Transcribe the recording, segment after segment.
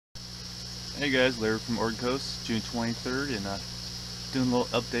Hey guys, Larry from Oregon Coast, June 23rd, and doing a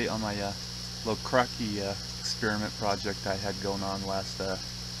little update on my little Kratky Experiment project I had going on last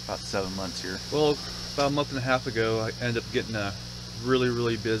about 7 months here. Well, about a month and a half ago, I ended up getting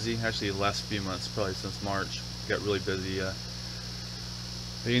really busy. Actually, the last few months, probably since March, got really busy.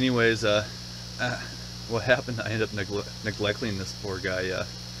 But anyways, what happened? I ended up neglecting this poor guy.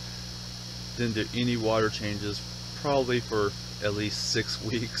 Didn't do any water changes, probably for at least 6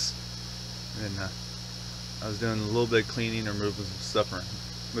 weeks. And I was doing a little bit of cleaning or moving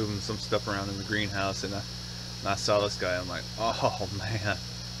some stuff around in the greenhouse, and I saw this guy. I'm like, oh man,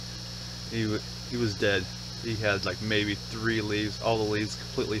 he was dead. He had like maybe 3 leaves. All the leaves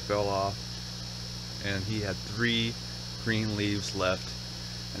completely fell off, and he had 3 green leaves left,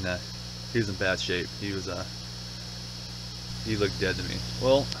 and he was in bad shape. He looked dead to me.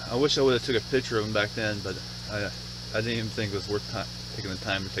 Well, I wish I would have took a picture of him back then, but I didn't even think it was worth taking the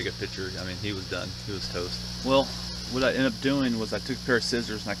time to take a picture. I mean, he was done. He was toast. Well, what I ended up doing was I took a pair of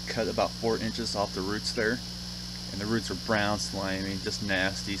scissors and I cut about 4 inches off the roots there. And the roots were brown, slimy, just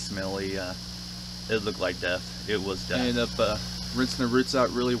nasty, smelly. It looked like death. It was death. I ended up rinsing the roots out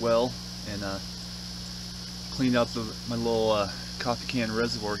really well and cleaned out my little coffee can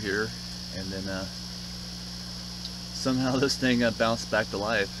reservoir here. And then somehow this thing bounced back to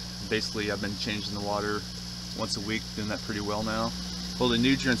life. Basically, I've been changing the water once a week, doing that pretty well now. Well, the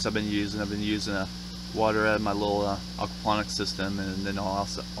nutrients I've been using water out of my little aquaponics system, and then I'll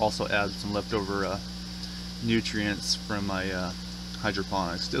also add some leftover nutrients from my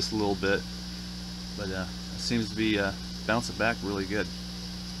hydroponics, just a little bit, but it seems to be bouncing back really good.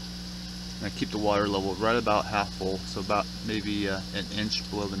 And I keep the water level right about half full, so about maybe an inch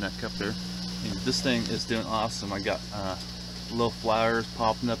below the net cup there. And this thing is doing awesome. I got little flowers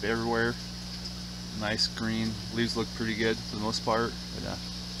popping up everywhere. Nice green leaves, look pretty good for the most part. But,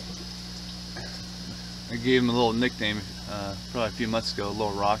 I gave him a little nickname probably a few months ago,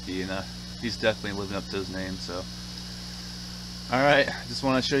 Little Rocky, and he's definitely living up to his name. So, all right, just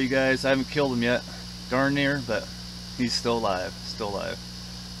want to show you guys. I haven't killed him yet, darn near, but he's still alive, still alive.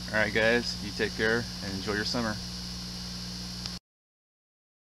 All right, guys, you take care and enjoy your summer.